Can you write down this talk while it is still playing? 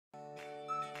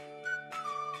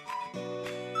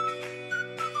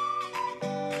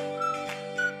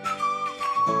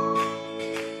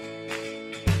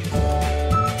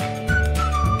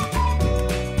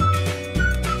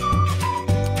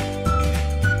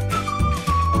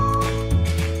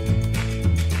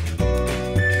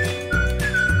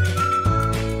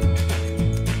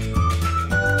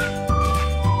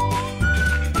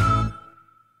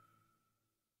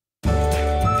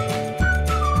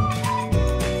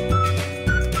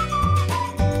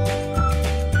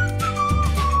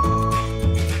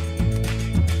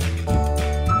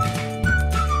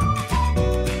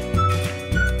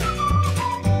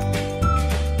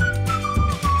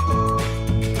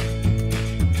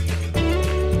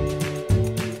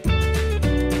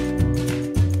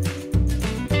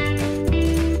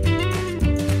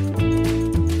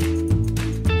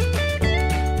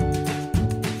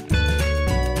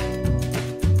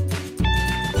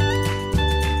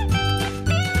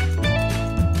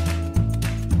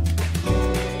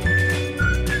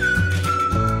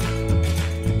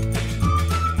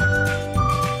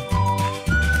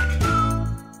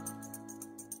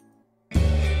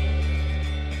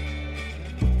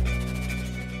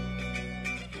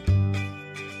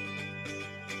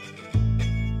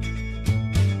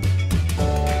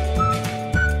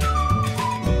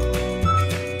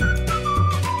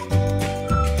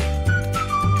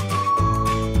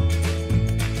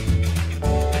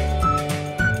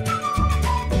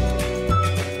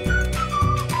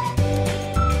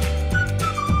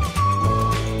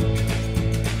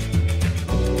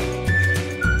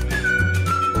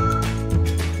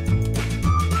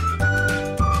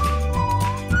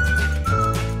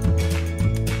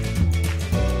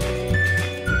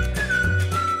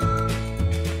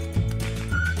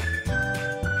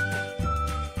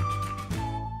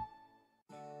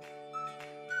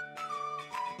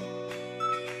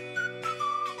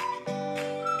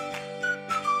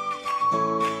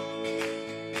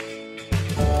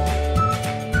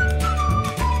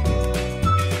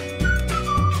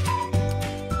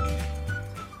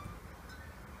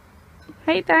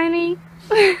Tiny?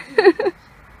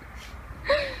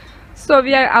 So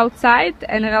we are outside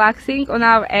and relaxing on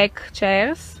our egg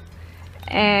chairs,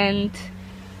 and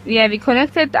yeah, we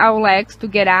connected our legs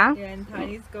together. Yeah, and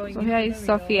Tiny's going. So here is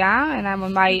Sophia, and I'm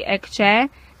on my egg chair,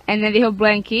 and then we have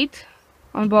blanket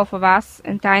on both of us,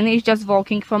 and Tiny is just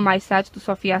walking from my side to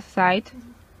Sophia's side.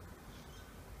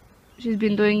 She's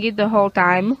been doing it the whole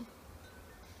time.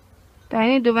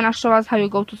 Tiny, do you wanna show us how you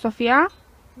go to Sophia?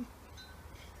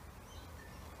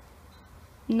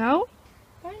 No?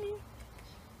 Tiny.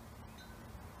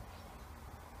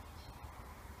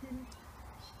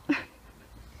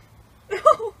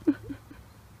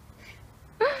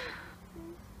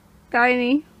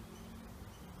 Tiny.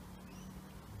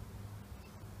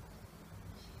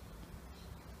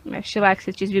 Yeah, she likes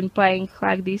it. She's been playing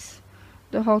like this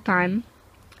the whole time.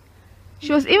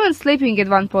 She was even sleeping at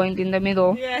one point in the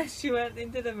middle. Yeah, she went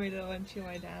into the middle when she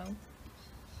lay down.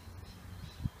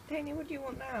 Tiny, what do you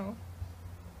want now?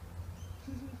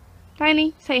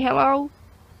 Tiny, say hello.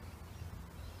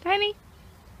 Tiny.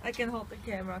 I can hold the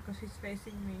camera because she's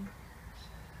facing me.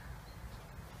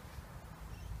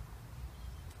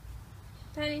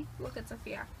 Tiny, look at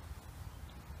Sophia.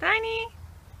 Tiny!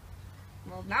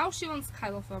 Well, now she wants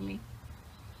cuddle from me.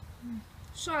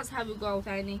 Show us how you go,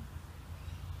 Tiny.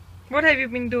 What have you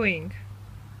been doing?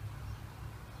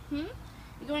 You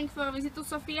going for a visit to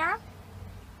Sophia?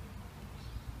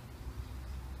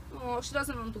 Oh, she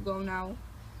doesn't want to go now.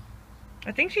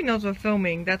 I think she knows we're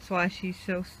filming, that's why she's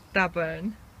so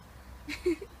stubborn.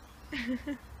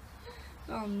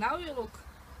 Well, now you look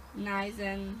nice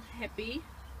and happy.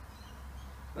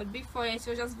 But before, she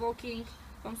was just walking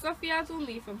from Sophia to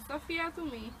me, from Sophia to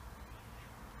me.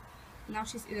 Now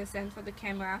she's innocent for the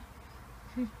camera.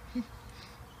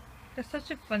 That's such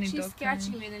a funny dog. She's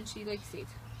scratching me and she likes it.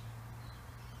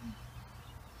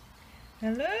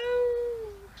 Hello!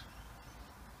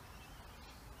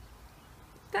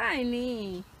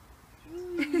 Tiny!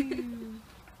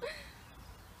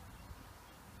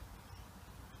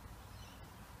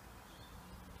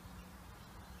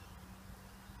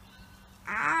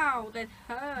 Ow, that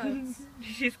hurts.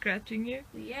 She's scratching you?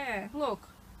 Yeah, look.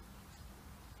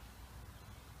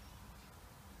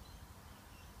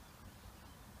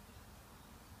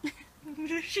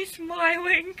 She's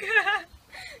smiling.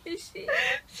 Is she?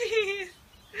 She is.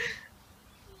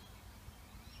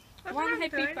 What's One wrong,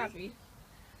 happy Tiny? puppy.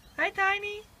 Hi,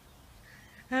 Tiny.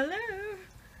 Hello.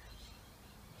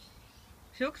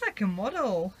 She looks like a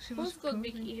model. She Who's was got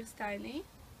big going- ears, Tiny?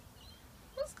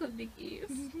 Who's got big ears?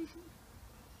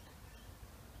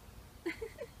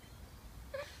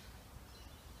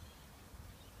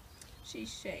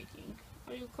 She's shaking.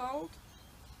 Are you cold?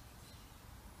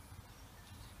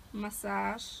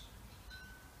 Massage.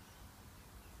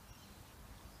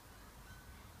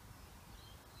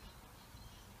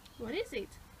 What is it?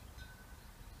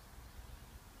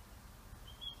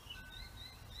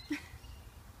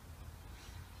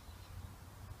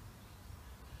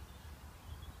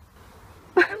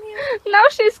 Come here. Now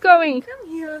she's going. Come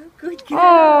here. Good girl.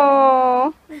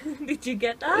 Oh, Did you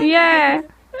get that? yeah.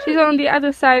 She's on the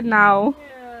other side now.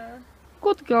 Yeah.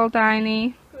 Good girl,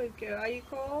 Tiny. Good girl. Are you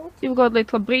cold? You've got a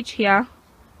little bridge here.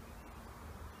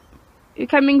 You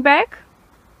coming back?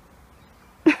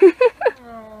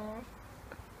 Aww.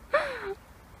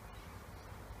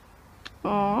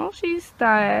 Oh, she's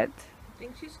tired. I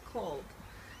think she's cold.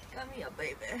 Come here,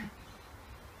 baby.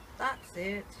 That's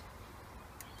it.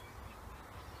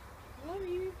 Love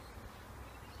you.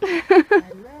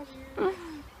 I love you.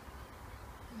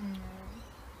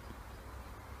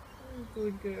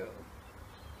 Good girl.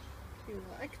 You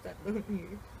like that, don't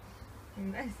you?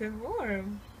 Nice and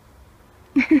warm.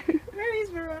 Where is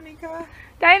Veronica?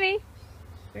 Tiny.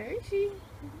 Where is she?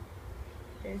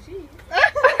 There she is.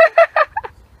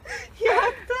 You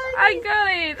have Tiny. I got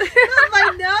it. Not my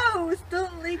nose.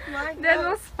 Don't lick my nose. That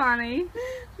was funny.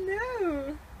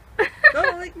 No.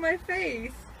 Don't lick my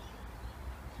face.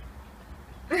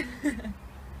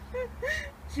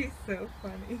 She's so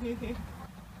funny.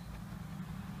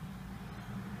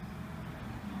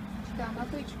 Dá na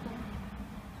Twitch.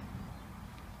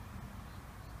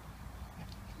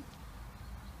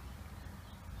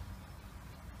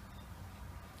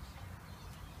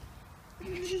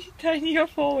 Tiny, you're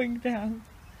falling down.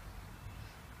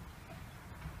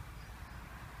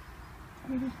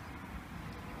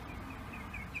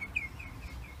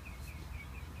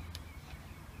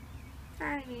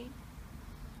 Tiny.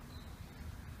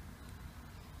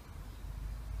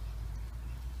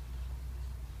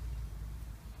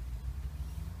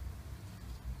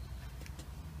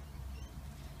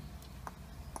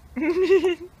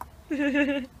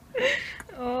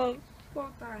 Oh, Poor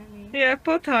Tiny. Yeah,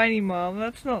 poor tiny mom.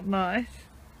 That's not nice.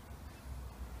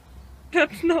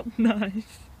 That's not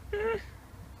nice.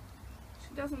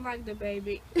 She doesn't like the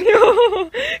baby.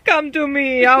 Come to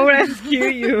me, I'll rescue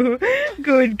you.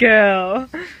 Good girl.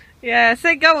 Yeah,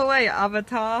 say go away,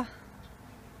 Avatar.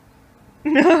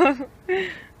 No,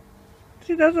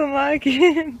 she doesn't like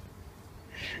it.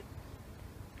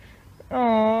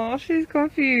 Oh, she's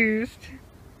confused.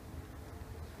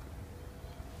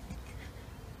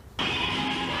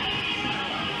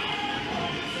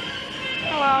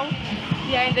 Hello.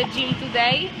 We are in the gym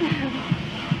today.